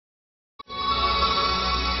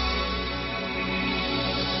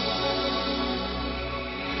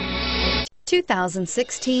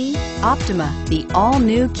2016 Optima. The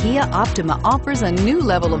all-new Kia Optima offers a new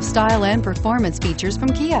level of style and performance features from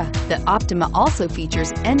Kia. The Optima also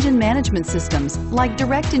features engine management systems like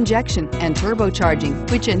direct injection and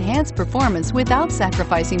turbocharging, which enhance performance without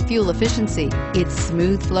sacrificing fuel efficiency. Its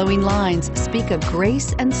smooth flowing lines speak of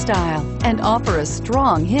grace and style and offer a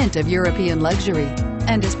strong hint of European luxury,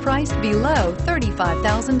 and is priced below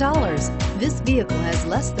 $35,000. This vehicle has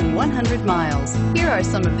less than 100 miles. Here are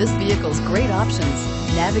some of this vehicle's great options: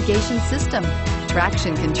 navigation system,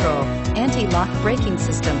 traction control, anti-lock braking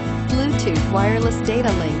system, Bluetooth wireless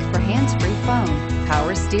data link for hands-free phone,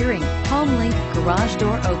 power steering, HomeLink garage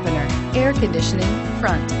door opener, air conditioning,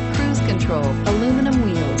 front, cruise control, aluminum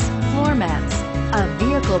wheels, floor mats. A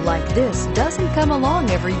vehicle like this doesn't come along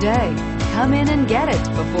every day. Come in and get it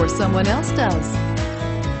before someone else does.